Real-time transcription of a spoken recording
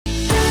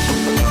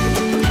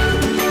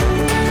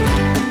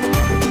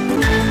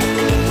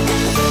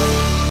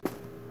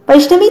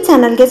ವೈಷ್ಣವಿ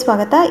ಚಾನಲ್ಗೆ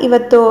ಸ್ವಾಗತ.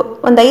 ಇವತ್ತು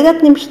ಒಂದು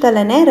 5-10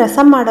 ನಿಮಿಷದಲ್ಲೇ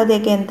ರಸಮ್ ಮಾಡೋದು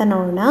ಹೇಗೆ ಅಂತ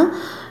ನೋಡೋಣ.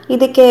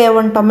 ಇದಕ್ಕೆ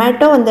ಒಂದು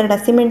ಟೊಮ್ಯಾಟೊ, ಒಂದೆರಡು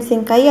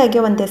ಹಸಿಮೆಣಸಿನ್ಕಾಯಿ ಹಾಗೆ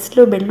ಒಂದು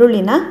ಎಸಳು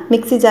ಬೆಳ್ಳುಳ್ಳಿನ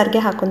ಮಿಕ್ಸಿ ಜಾರ್ಗೆ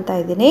ಹಾಕೊತಾ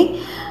ಇದ್ದೀನಿ.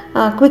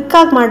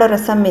 ಕ್ವಿಕ್ಕಾಗಿ ಮಾಡೋ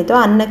ರಸಮ್ ಇದು.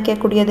 ಅನ್ನಕ್ಕೆ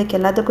ಕುಡಿಯೋದಕ್ಕೆ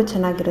ಎಲ್ಲದಕ್ಕೂ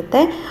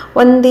ಚೆನ್ನಾಗಿರುತ್ತೆ.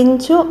 1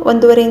 ಇಂಚು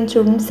 1.5 ಇಂಚು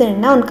ಹುಣಸೆ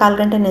ಹಣ್ಣು ಒಂದು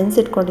 1/4 ಗಂಟೆ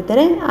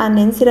ನೆನೆಸಿಟ್ಕೊಂಡಿದ್ದಾರೆ. ಆ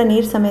ನೆನೆಸಿರೋ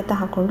ನೀರು ಸಮೇತ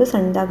ಹಾಕ್ಕೊಂಡು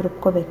ಸಣ್ಣದಾಗಿ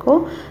ರುಬ್ಕೋಬೇಕು.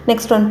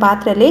 ನೆಕ್ಸ್ಟ್ ಒಂದು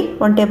ಪಾತ್ರೆಯಲ್ಲಿ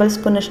 1 ಟೇಬಲ್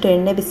ಸ್ಪೂನಷ್ಟು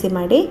ಎಣ್ಣೆ ಬಿಸಿ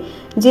ಮಾಡಿ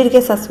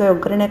ಜೀರಿಗೆ ಸಾಸಿವೆ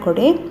ಒಗ್ಗರಣೆ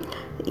ಕೊಡಿ.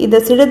 ಇದು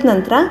ಸಿಡಿದ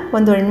ನಂತರ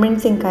ಒಂದು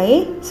ಒಣಮೆಣಸಿನ್ಕಾಯಿ,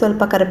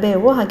 ಸ್ವಲ್ಪ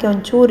ಕರಿಬೇವು ಹಾಗೆ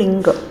ಒಂಚೂರು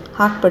ಹಿಂಗು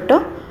ಹಾಕ್ಬಿಟ್ಟು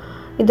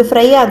ಇದು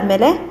ಫ್ರೈ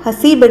ಆದಮೇಲೆ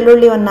ಹಸಿ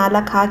ಬೆಳ್ಳುಳ್ಳಿ ಒಂದು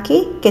 4 ಹಾಕಿ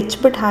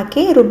ಕೆಚ್ಬಿಟ್ಟು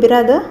ಹಾಕಿ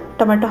ರುಬ್ಬಿರೋದು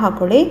ಟೊಮೆಟೊ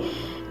ಹಾಕ್ಕೊಳ್ಳಿ.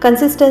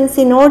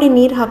 ಕನ್ಸಿಸ್ಟೆನ್ಸಿ ನೋಡಿ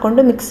ನೀರು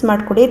ಹಾಕ್ಕೊಂಡು ಮಿಕ್ಸ್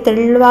ಮಾಡಿಕೊಡಿ.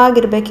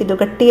 ತೆಳ್ಳವಾಗಿರಬೇಕು, ಇದು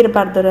ಗಟ್ಟಿ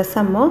ಇರಬಾರ್ದು.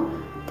 ರಸಮ್ಮು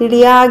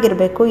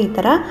ತಿಳಿಯಾಗಿರಬೇಕು. ಈ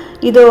ಥರ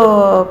ಇದು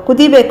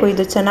ಕುದಿಬೇಕು.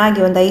 ಇದು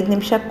ಚೆನ್ನಾಗಿ ಒಂದು 5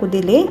 ನಿಮಿಷ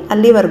ಕುದೀಲಿ.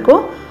 ಅಲ್ಲಿವರೆಗೂ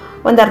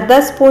ಒಂದು ಅರ್ಧ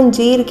ಸ್ಪೂನ್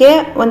ಜೀರಿಗೆ,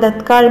 ಒಂದು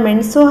 10 ಕಾಳು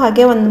ಮೆಣಸು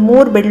ಹಾಗೆ ಒಂದು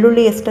 3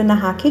 ಬೆಳ್ಳುಳ್ಳಿ ಎಷ್ಟನ್ನು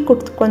ಹಾಕಿ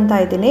ಕುಟ್ಕೊತಾ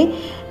ಇದ್ದೀನಿ.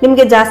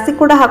 ನಿಮಗೆ ಜಾಸ್ತಿ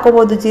ಕೂಡ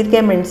ಹಾಕೋಬೋದು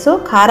ಜೀರಿಗೆ ಮೆಣಸು,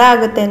 ಖಾರ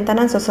ಆಗುತ್ತೆ ಅಂತ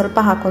ನಾನು ಸ್ವಲ್ಪ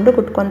ಹಾಕ್ಕೊಂಡು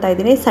ಕುಟ್ಕೊತಾ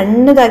ಇದ್ದೀನಿ.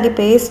 ಸಣ್ಣದಾಗಿ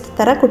ಪೇಸ್ಟ್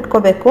ಥರ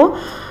ಕುಟ್ಕೋಬೇಕು.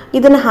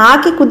 ಇದನ್ನು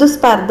ಹಾಕಿ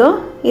ಕುದಿಸ್ಬಾರ್ದು.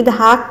 ಇದು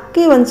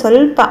ಹಾಕಿ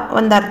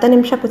ಒಂದು ಅರ್ಧ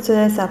ನಿಮಿಷ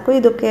ಕುದಿಸಿದ್ರೆ ಸಾಕು.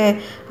 ಇದಕ್ಕೆ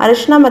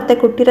ಅರಿಶಿನ ಮತ್ತು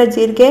ಕುಟ್ಟಿರೋ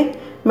ಜೀರಿಗೆ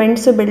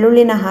ಮೆಣಸು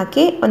ಬೆಳ್ಳುಳ್ಳಿನ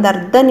ಹಾಕಿ ಒಂದು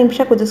ಅರ್ಧ ನಿಮಿಷ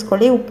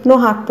ಕುದಿಸ್ಕೊಳ್ಳಿ. ಉಪ್ಪನ್ನು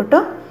ಹಾಕ್ಬಿಟ್ಟು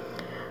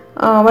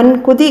ಒಂದು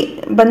ಕುದಿ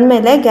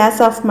ಬಂದಮೇಲೆ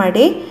ಗ್ಯಾಸ್ ಆಫ್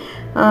ಮಾಡಿ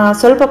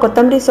ಸ್ವಲ್ಪ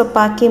ಕೊತ್ತಂಬರಿ ಸೊಪ್ಪು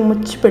ಹಾಕಿ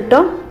ಮುಚ್ಚಿಬಿಟ್ಟು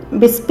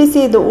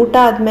ಬಿಸಿ ಇದು ಊಟ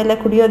ಆದಮೇಲೆ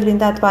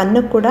ಕುಡಿಯೋದ್ರಿಂದ ಅಥವಾ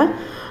ಅನ್ನಕ್ಕೆ ಕೂಡ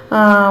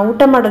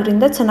ಊಟ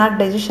ಮಾಡೋದ್ರಿಂದ ಚೆನ್ನಾಗಿ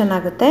ಡೈಜೆಷನ್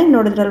ಆಗುತ್ತೆ.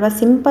 ನೋಡಿದ್ರಲ್ವ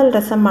ಸಿಂಪಲ್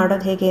ರಸಮ್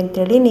ಮಾಡೋದು ಹೇಗೆ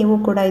ಅಂತೇಳಿ. ನೀವು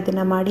ಕೂಡ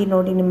ಇದನ್ನು ಮಾಡಿ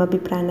ನೋಡಿ ನಿಮ್ಮ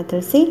ಅಭಿಪ್ರಾಯನ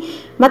ತಿಳಿಸಿ.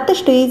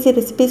 ಮತ್ತಷ್ಟು ಈಸಿ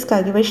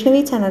ರೆಸಿಪೀಸ್ಗಾಗಿ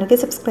ವೈಷ್ಣವಿ ಚಾನಲ್ಗೆ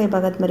ಸಬ್ಸ್ಕ್ರೈಬ್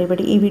ಆಗೋದು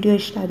ಮರಿಬೇಡಿ. ಈ ವಿಡಿಯೋ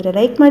ಇಷ್ಟ ಆದರೆ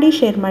ಲೈಕ್ ಮಾಡಿ,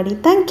 ಶೇರ್ ಮಾಡಿ.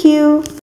 Thank you.